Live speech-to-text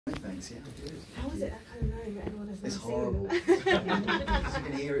Thanks, yeah, good. How is it? I kind of knowing that everyone has It's never horrible. seen You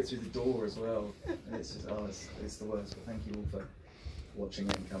can hear it through the door as well. And it's just, oh, it's the worst. But thank you all for watching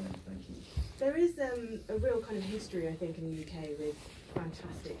it and coming. Thank you. There is a real kind of history, I think, in the UK with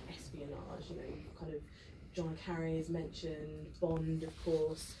fantastic espionage. You know, kind of John le Carré is mentioned, Bond, of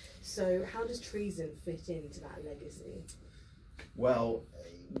course. So how does Treason fit into that legacy? Well,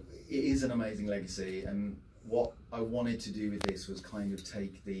 it is an amazing legacy, and what I wanted to do with this was kind of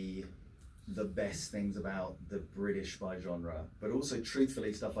take the best things about the British spy genre, but also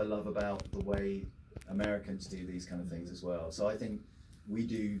truthfully stuff I love about the way Americans do these kind of things as well. So I think we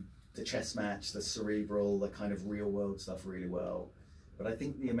do the chess match, the cerebral, the kind of real world stuff really well. But I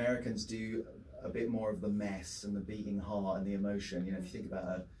think the Americans do a bit more of the mess and the beating heart and the emotion. You know, if you think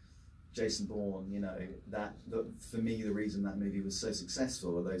about Jason Bourne, you know, for me the reason that movie was so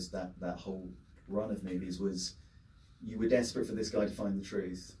successful, or that whole run of movies, was you were desperate for this guy to find the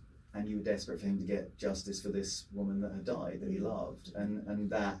truth, and you were desperate for him to get justice for this woman that had died that he loved, and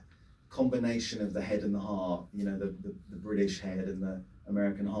that combination of the head and the heart, you know, the British head and the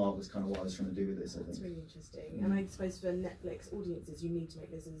American heart, was kind of what I was trying to do with this, I think. That's really interesting. And I suppose for Netflix audiences, you need to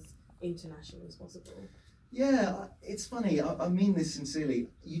make this as international as possible. Yeah, it's funny. I mean this sincerely.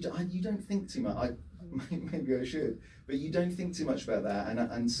 You don't think too much. Maybe I should, but you don't think too much about that.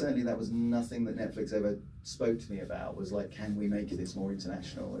 And certainly that was nothing that Netflix ever spoke to me about. Was like, can we make this more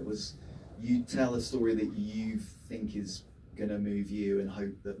international? It was, you tell a story that you think is going to move you, and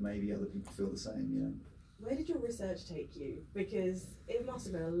hope that maybe other people feel the same. You know. Where did your research take you? Because it must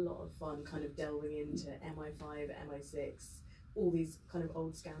have been a lot of fun, kind of delving into MI5, MI6. All these kind of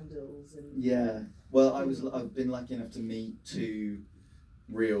old scandals and well, I've been lucky enough to meet two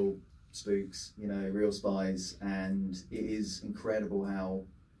real spooks, you know, real spies, and it is incredible how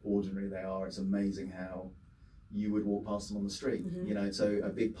ordinary they are. It's amazing how you would walk past them on the street. You know, so a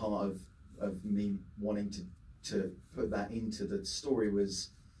big part of me wanting to put that into the story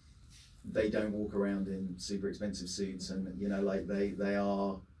was they don't walk around in super expensive suits, and you know, like they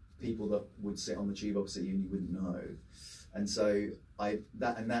are people that would sit on the tube opposite you and you wouldn't know. And so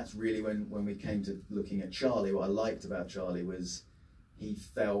that's really when we came to looking at Charlie, what I liked about Charlie was he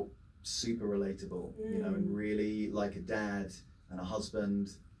felt super relatable, you know, and really like a dad and a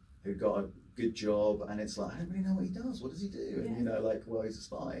husband who got a good job, and it's like, I don't really know what he does, what does he do? And you know, like, well, he's a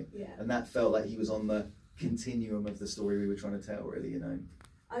spy. And that felt like he was on the continuum of the story we were trying to tell, really, you know.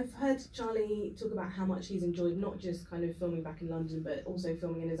 I've heard Charlie talk about how much he's enjoyed not just kind of filming back in London, but also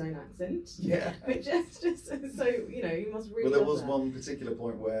filming in his own accent. Yeah. Which is just so, you know, he must really. Well, there was one particular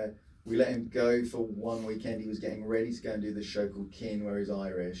point where we let him go for one weekend. He was getting ready to go and do this show called Kin, where he's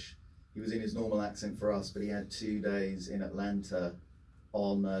Irish. He was in his normal accent for us, but he had 2 days in Atlanta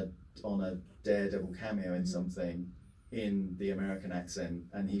on a Daredevil cameo in something in the American accent,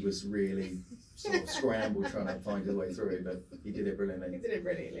 and he was really sort of scrambled trying to find his way through, but he did it brilliantly. He did it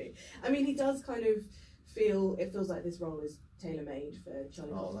brilliantly. I mean, he does kind of it feels like this role is tailor-made for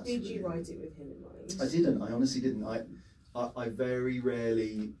Charlie Cox. Did you write it with him in mind? I didn't. I honestly didn't. I very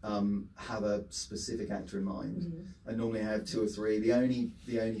rarely have a specific actor in mind. I normally have 2 or 3. The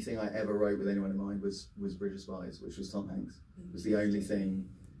only thing I ever wrote with anyone in mind was Bridge of Spies, which was Tom Hanks. It was the only thing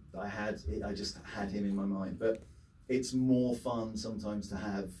that I had. I just had him in my mind. But it's more fun sometimes to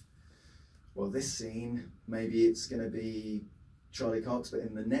have, well, this scene, maybe it's going to be Charlie Cox, but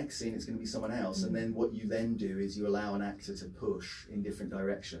in the next scene it's going to be someone else. And then what you then do is you allow an actor to push in different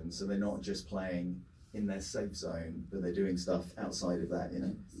directions, so they're not just playing in their safe zone, but they're doing stuff outside of that, you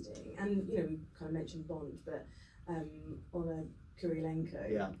know. Interesting. And you know, we kind of mentioned Bond, but Olga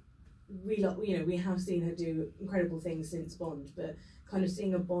Kurylenko, we have seen her do incredible things since Bond, but kind of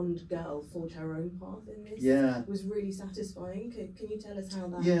seeing a Bond girl forge her own path in this was really satisfying. Can you tell us how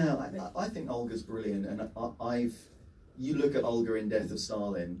that? Yeah, I think Olga's brilliant, and you look at Olga in Death of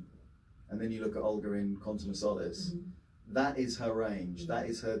Stalin, and then you look at Olga in Quantum of Solace. That is her range. That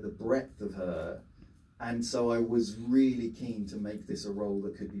is the breadth of her. And so I was really keen to make this a role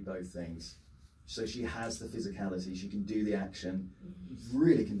that could be both things. So she has the physicality, she can do the action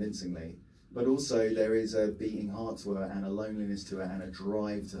really convincingly, but also there is a beating heart to her and a loneliness to her and a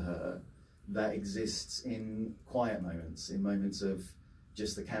drive to her that exists in quiet moments, in moments of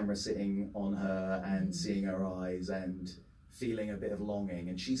just the camera sitting on her and seeing her eyes and feeling a bit of longing,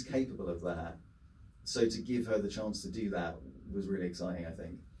 and she's capable of that. So to give her the chance to do that was really exciting, I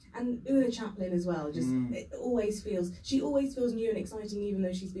think. And Una Chaplin as well, just she always feels new and exciting, even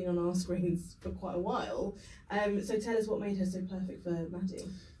though she's been on our screens for quite a while. So tell us what made her so perfect for Maddie.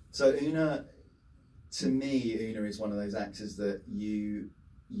 So Una, to me, Una is one of those actors that you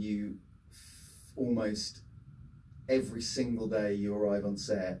almost every single day you arrive on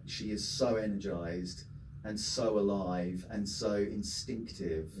set, she is so energized and so alive and so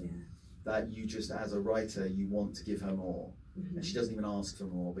instinctive that you just, as a writer, you want to give her more. And she doesn't even ask for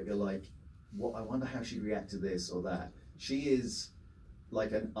more, but you're like, what? I wonder how she'd react to this or that. She is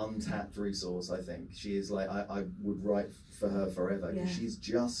like an untapped resource, I think. She is like, I would write for her forever, because she's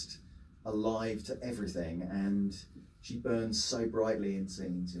just alive to everything, and she burns so brightly in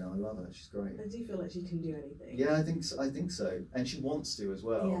scenes. You know, I love her. She's great. I do feel like she can do anything. Yeah, I think so. I think so, and she wants to as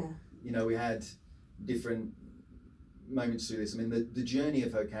well. Yeah. You know, we had different moments through this. I mean, the journey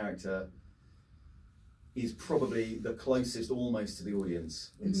of her character is probably the closest almost to the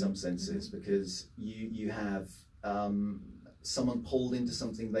audience in some senses, because you have someone pulled into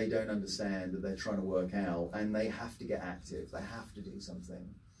something they don't understand, that they're trying to work out, and they have to get active. They have to do something.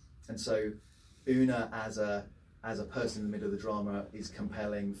 And so Una as a person in the middle of the drama is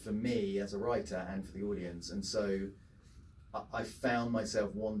compelling for me as a writer and for the audience. And so I found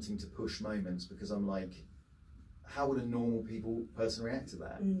myself wanting to push moments, because I'm like, how would a normal person react to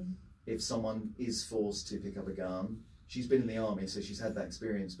that? If someone is forced to pick up a gun? She's been in the army, so she's had that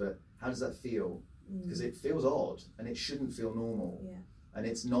experience, but how does that feel? Because it feels odd, and it shouldn't feel normal. And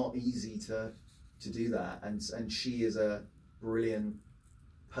it's not easy to do that. And she is a brilliant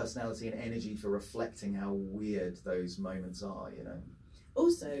personality and energy for reflecting how weird those moments are, you know.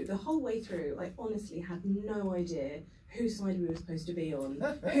 Also, the whole way through, I honestly had no idea whose side we were supposed to be on,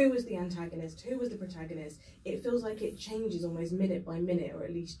 who was the antagonist, who was the protagonist. It feels like it changes almost minute by minute, or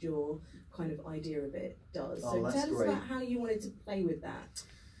at least your kind of idea of it does. So tell us about how you wanted to play with that.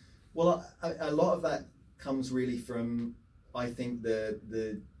 Well, a lot of that comes really from, I think,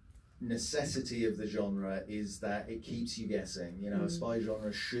 the necessity of the genre is that it keeps you guessing. You know, a spy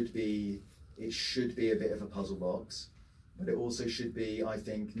genre should be a bit of a puzzle box, but it also should be, I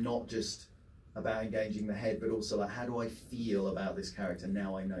think, not just about engaging the head, but also like, how do I feel about this character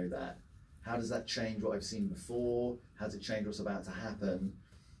now I know that? How does that change what I've seen before? How does it change what's about to happen?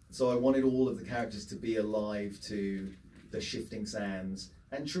 So I wanted all of the characters to be alive to the shifting sands,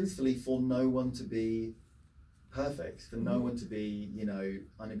 and truthfully, for no one to be perfect, for no one to be, you know,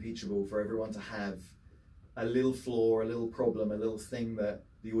 unimpeachable, for everyone to have a little flaw, a little problem, a little thing that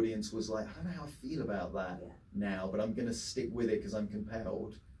the audience was like, I don't know how I feel about that now, but I'm going to stick with it because I'm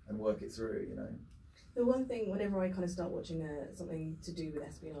compelled, and work it through, you know. The one thing, whenever I kind of start watching something to do with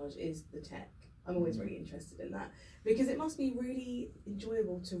espionage, is the tech. I'm always really interested in that, because it must be really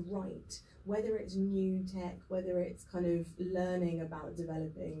enjoyable to write, whether it's new tech, whether it's kind of learning about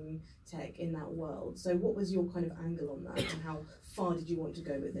developing tech in that world. So what was your kind of angle on that, and how far did you want to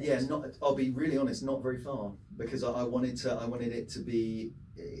go with it? Yeah, I'll be really honest, not very far, because I wanted it to be,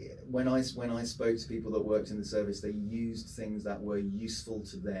 when I spoke to people that worked in the service, they used things that were useful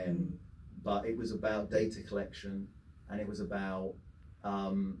to them, but it was about data collection, and it was about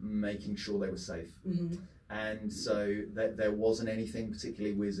making sure they were safe. And so there wasn't anything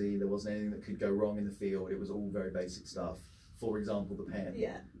particularly whizzy, there wasn't anything that could go wrong in the field. It was all very basic stuff. For example, the pen.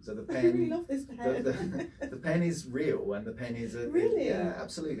 Yeah. So the pen. I really love this pen. The pen is real, and the pen is really? Yeah,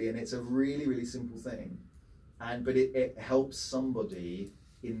 absolutely, and it's a really, really simple thing, but it helps somebody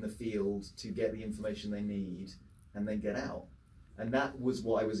in the field to get the information they need and then get out. And that was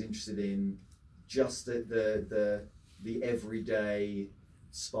what I was interested in, just the everyday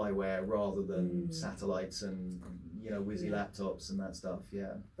spyware rather than satellites and, you know, whizzy laptops and that stuff.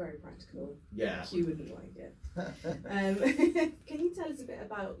 Yeah. Very practical. Yeah. You wouldn't like it. Can you tell us a bit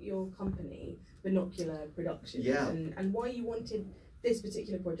about your company, Binocular Productions, and why you wanted this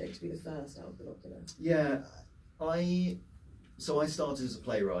particular project to be the first out of Binocular? Yeah, I started as a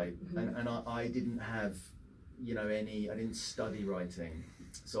playwright, and I didn't have, you know, I didn't study writing.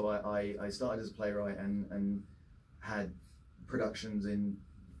 So I started as a playwright and had productions in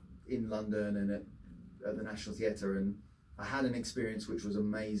London and at the National Theatre, and I had an experience which was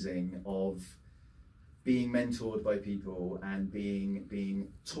amazing of being mentored by people and being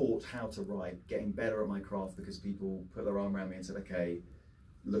taught how to write, getting better at my craft because people put their arm around me and said, okay,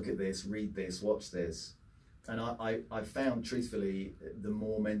 look at this, read this, watch this. And I found, truthfully, the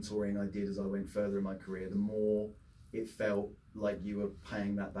more mentoring I did as I went further in my career, the more it felt like you were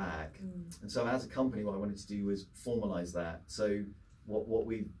paying that back. And so as a company, what I wanted to do was formalize that. So what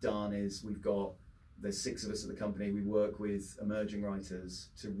we've done is there's 6 of us at the company. We work with emerging writers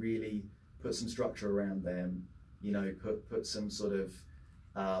to really put some structure around them, you know, put some sort of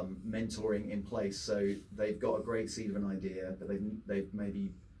mentoring in place. So they've got a great seed of an idea, but they've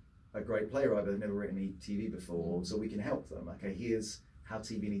maybe a great playwright, but they've never written any TV before. So we can help them. Okay, here's how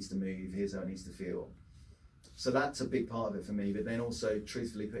TV needs to move, here's how it needs to feel. So that's a big part of it for me, but then also,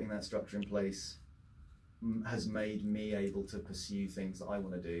 truthfully, putting that structure in place has made me able to pursue things that I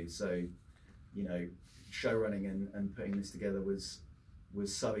want to do. So, you know, show running and putting this together was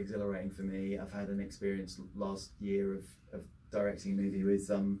so exhilarating for me. I've had an experience last year of directing a movie with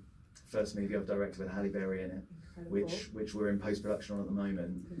first movie I've directed with Halle Berry in it. Incredible. Which we're in post-production on at the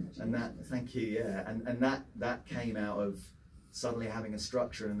moment. And that, thank you, yeah. And that came out of suddenly having a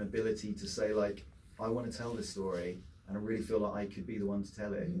structure and an ability to say, like, I want to tell this story and I really feel like I could be the one to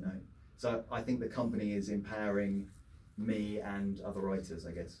tell it, you know. So I think the company is empowering me and other writers,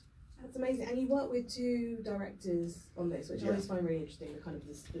 I guess. That's amazing. And you work with 2 directors on this, which I always find really interesting, the kind of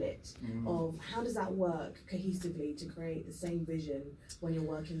the split of how does that work cohesively to create the same vision when you're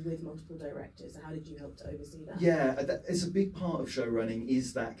working with multiple directors? How did you help to oversee that? Yeah, it's a big part of show running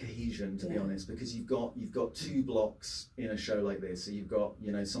is that cohesion, to be honest, because you've got 2 blocks in a show like this. So you've got,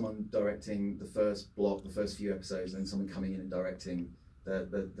 you know, someone directing the first block, the first few episodes, and then someone coming in and directing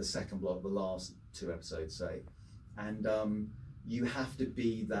the second block, the last 2 episodes, say. And you have to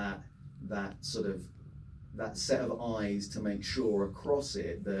be that sort of that set of eyes to make sure across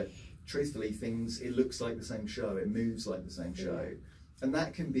it that truthfully it looks like the same show, it moves like the same show. And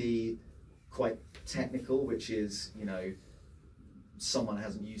that can be quite technical, which is, you know, someone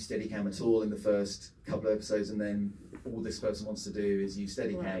hasn't used Steadicam at all in the first couple of episodes, and then all this person wants to do is use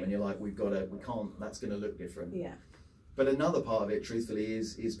Steadicam, and you're like, we can't, that's going to look different. Yeah. But another part of it, truthfully,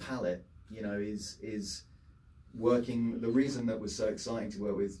 is palette. You know, is working. The reason that was so exciting to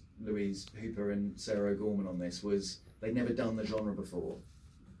work with Louise Hooper and Sarah O'Gorman on this was they'd never done the genre before,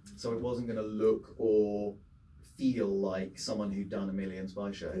 so it wasn't going to look or feel like someone who'd done a million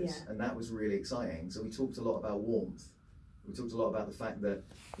spy shows, and that was really exciting. So we talked a lot about warmth. We talked a lot about the fact that,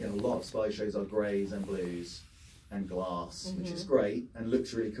 you know, a lot of spy shows are greys and blues and glass, which is great and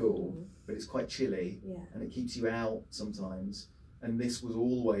looks really cool, but it's quite chilly and it keeps you out sometimes. And this was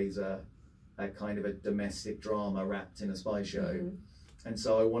always a kind of a domestic drama wrapped in a spy show. And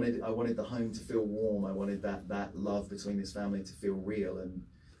so I wanted the home to feel warm. I wanted that love between this family to feel real,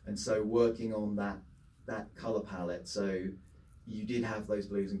 and so working on that color palette. So you did have those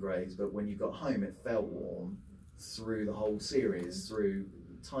blues and greys, but when you got home, it felt warm through the whole series, through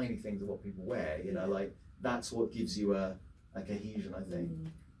tiny things of what people wear. You know, like that's what gives you a cohesion, I think.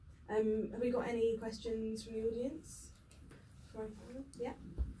 Have we got any questions from the audience? Yeah.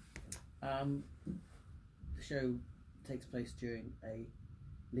 The show takes place during a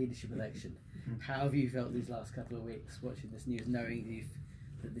leadership election. How have you felt these last couple of weeks watching this news, knowing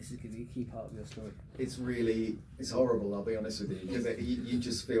that this is going to be a key part of your story? It's horrible, I'll be honest with you, because you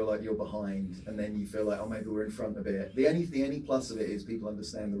just feel like you're behind, and then you feel like, oh, maybe we're in front a bit. The only plus of it is people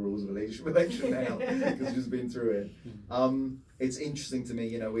understand the rules of a leadership election now, because we've just been through it. It's interesting to me,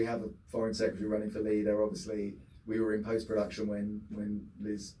 you know, we have a foreign secretary running for leader. Obviously, we were in post-production when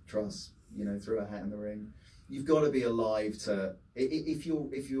Liz Truss, you know, threw her hat in the ring. You've got to be alive to, if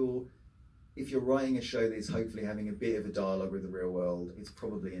you're writing a show that's hopefully having a bit of a dialogue with the real world, it's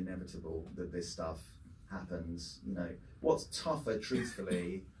probably inevitable that this stuff happens. You know, what's tougher,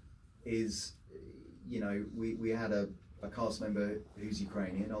 truthfully, is, you know, we had a cast member who's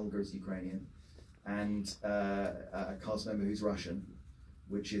Ukrainian, Olga is Ukrainian, and a cast member who's Russian,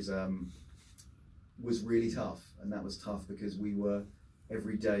 which is was really tough. And that was tough because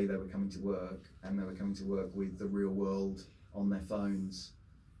every day they were coming to work, and they were coming to work with the real world on their phones,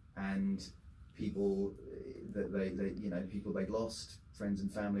 and people that people they'd lost, friends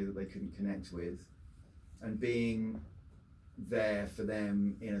and family that they couldn't connect with, and being there for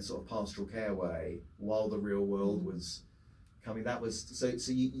them in a sort of pastoral care way while the real world was coming. That was so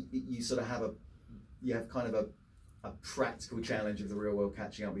you sort of have kind of a practical challenge of the real world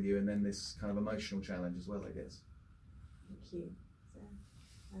catching up with you, and then this kind of emotional challenge as well, I guess. Thank you.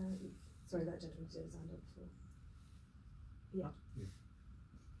 Sorry, that gentleman did his hand up before. Yeah.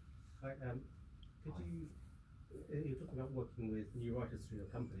 Hi, you're talking about working with new writers through your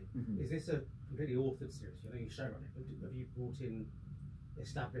company. Is this a completely authored series? I know you showrun it, but have you brought in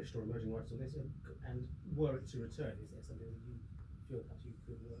established or emerging writers on this? And were it to return, is there something that you feel perhaps you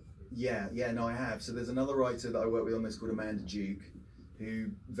could work with? Yeah, no, I have. So there's another writer that I work with on this called Amanda Duke,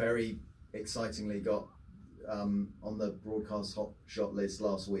 who very excitingly got on the broadcast hot shot list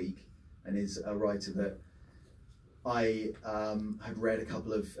last week, and is a writer that I had read a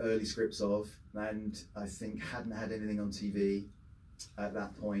couple of early scripts of, and I think hadn't had anything on TV at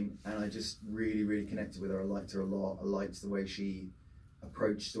that point, and I just really connected with her. I liked her a lot. I liked the way she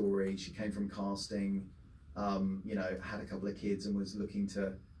approached story. She came from casting, you know, had a couple of kids and was looking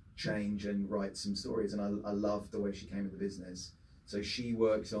to change and write some stories, and I loved the way she came to the business. So she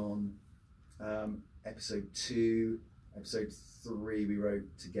worked on episode 2, episode 3 we wrote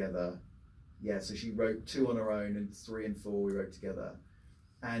together, Yeah, so she wrote 2 on her own, and 3 and 4 we wrote together.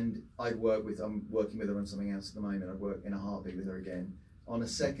 And I'm working with her on something else at the moment. I'd work in a heartbeat with her again. On a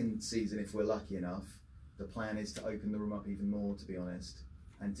second season, if we're lucky enough, the plan is to open the room up even more, to be honest,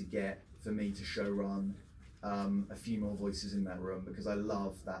 and to get, for me to show run a few more voices in that room, because I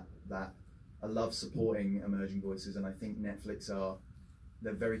love that I love supporting emerging voices, and I think Netflix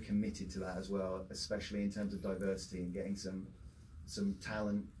they're very committed to that as well, especially in terms of diversity and getting some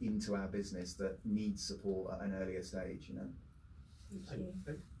talent into our business that needs support at an earlier stage, you know.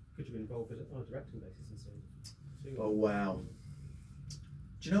 Could you be involved on a directing basis instead? Oh wow.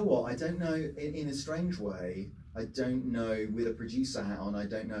 Do you know what? I don't know, in a strange way, I don't know, with a producer hat on, I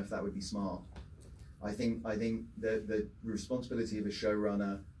don't know if that would be smart. I think the responsibility of a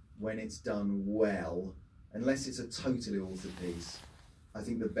showrunner, when it's done well, unless it's a totally authored piece, I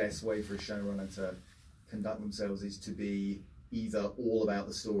think the best way for a showrunner to conduct themselves is to be either all about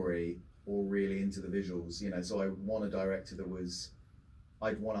the story or really into the visuals, you know. So I would want a director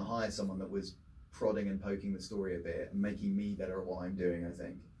I'd want to hire someone that was prodding and poking the story a bit and making me better at what I'm doing, I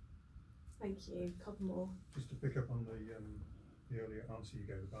think. Thank you. A couple more. Just to pick up on the earlier answer you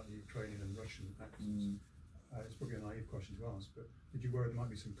gave about the Ukrainian and Russian actors. It's probably a naive question to ask, but did you worry there might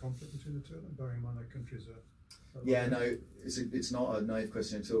be some conflict between the two of them, bearing in mind their countries are... Yeah, no, it's not a naive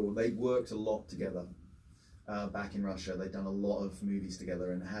question at all. They worked a lot together back in Russia. They'd done a lot of movies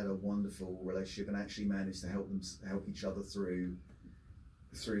together and had a wonderful relationship, and actually managed to help each other through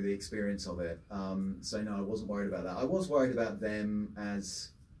the experience of it. So no, I wasn't worried about that. I was worried about them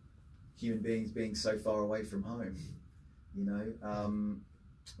as human beings being so far away from home, you know.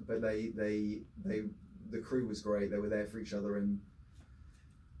 But the crew was great. They were there for each other, and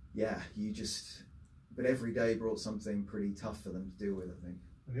yeah, but every day brought something pretty tough for them to deal with, I think.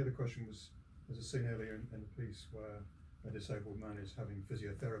 And the other question was, there's a scene earlier in the piece where a disabled man is having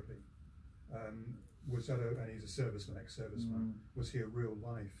physiotherapy. Was that and he's a serviceman, ex-serviceman. Was he a real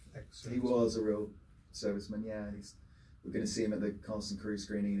life ex-serviceman? He was a real serviceman, yeah. We're going to see him at the cast and crew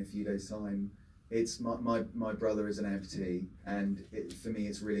screening in a few days' time. It's my brother is an amputee, and for me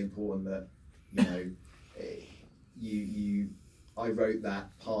it's really important that, you know, I wrote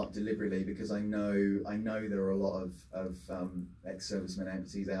that part deliberately because I know there are a lot of ex-servicemen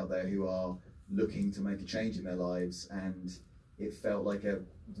amputees out there who are looking to make a change in their lives, and it felt like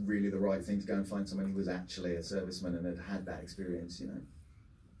really the right thing to go and find someone who was actually a serviceman and had that experience, you know.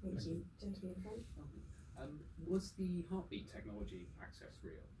 Thank you. Gentleman in front. Was the heartbeat technology access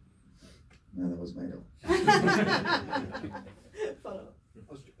real? No, that was made up. Follow up.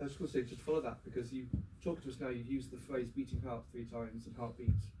 I was just going to say, just follow that, because you talked to us now, you've used the phrase beating heart 3 times and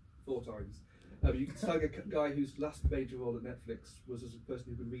heartbeat 4 times. You can tell a guy whose last major role at Netflix was as a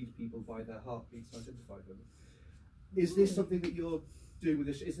person who could read people by their heartbeats and identify them. Is this something that you're doing with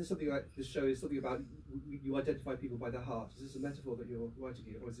this? Is this something like this show is something about you identify people by their heart? Is this a metaphor that you're writing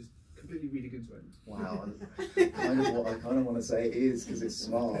here, or is this completely reading into it? Wow, I kind of want to say it is because it's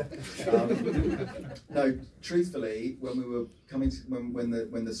smart. No, truthfully, when we were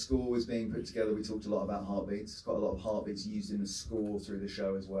when the score was being put together, we talked a lot about heartbeats. There's quite a lot of heartbeats used in the score through the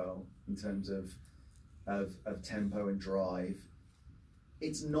show as well, in terms of tempo and drive.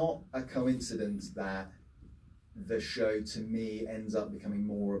 It's not a coincidence that the show, to me, ends up becoming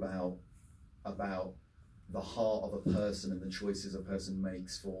more about the heart of a person and the choices a person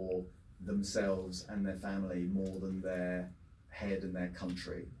makes for themselves and their family, more than their head and their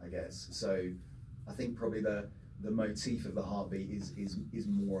country, I guess. So I think probably the motif of the heartbeat is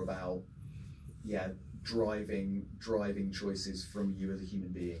more about, yeah, driving choices from you as a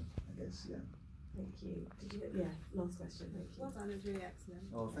human being, I guess. Yeah. Thank you. Last question. Thank you. Well done, it was really excellent.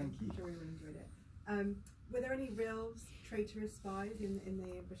 Oh, thank you. I'm sure everyone enjoyed it. Were there any real traitorous spies in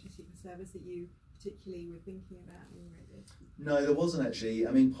the British Secret Service that you particularly were thinking about when you wrote this? No, there wasn't actually.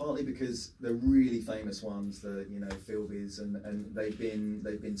 I mean, partly because the really famous ones, the Philbys, and they've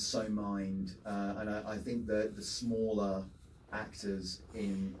been so mined, and I think that the smaller actors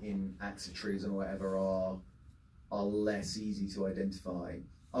in acts of Treason or whatever are less easy to identify.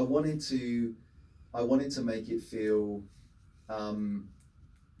 I wanted to make it feel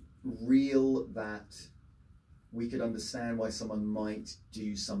real, that we could understand why someone might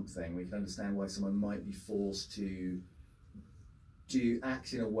do something. We could understand why someone might be forced to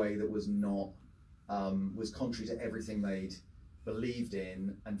act in a way that was not was contrary to everything they'd believed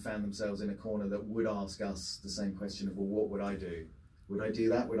in, and found themselves in a corner that would ask us the same question of, well, what would I do? Would I do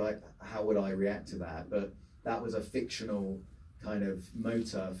that? How would I react to that? But that was a fictional kind of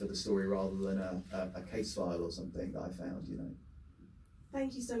motor for the story rather than a case file or something that I found, you know.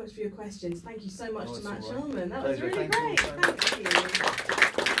 Thank you so much for your questions. Thank you so much to Matt All right. Charman. That was Pleasure. really Thank you. great. Thank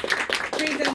you. Treason.